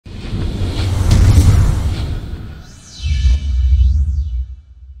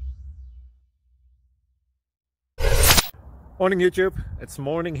Morning YouTube, it's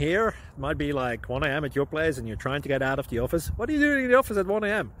morning here. It might be like 1 a.m. at your place and you're trying to get out of the office. What are you doing in the office at 1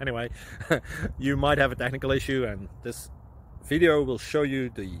 a.m? Anyway, you might have a technical issue and this video will show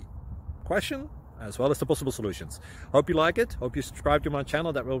you the question as well as the possible solutions. Hope you like it, hope you subscribe to my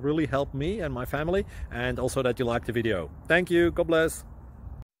channel. That will really help me and my family, and also that you like the video. Thank you, God bless.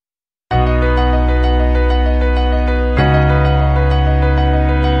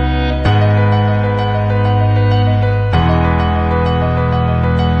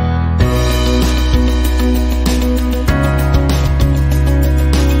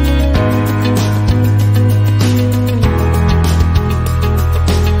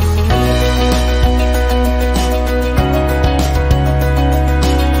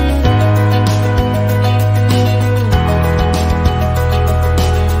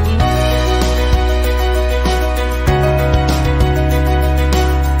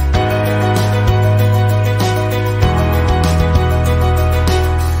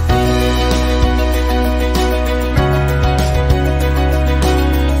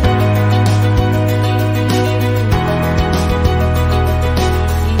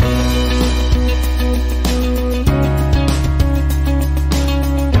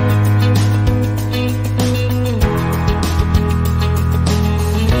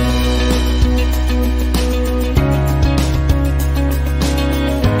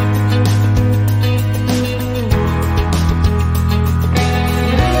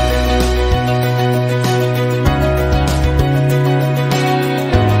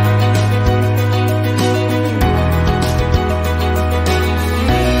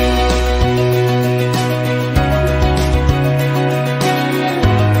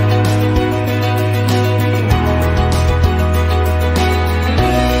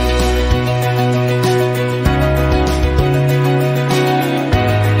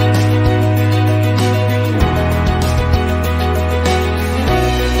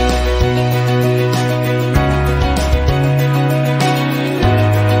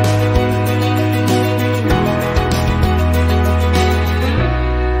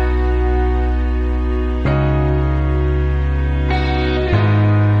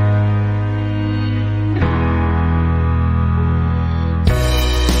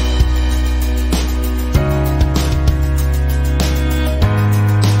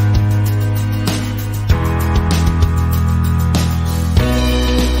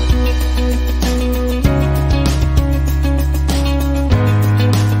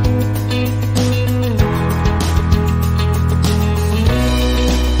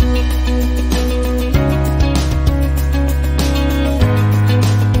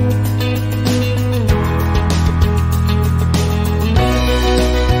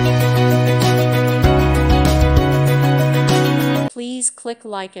 Please click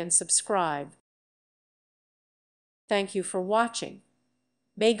like and subscribe. Thank you for watching.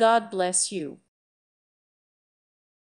 May God bless you.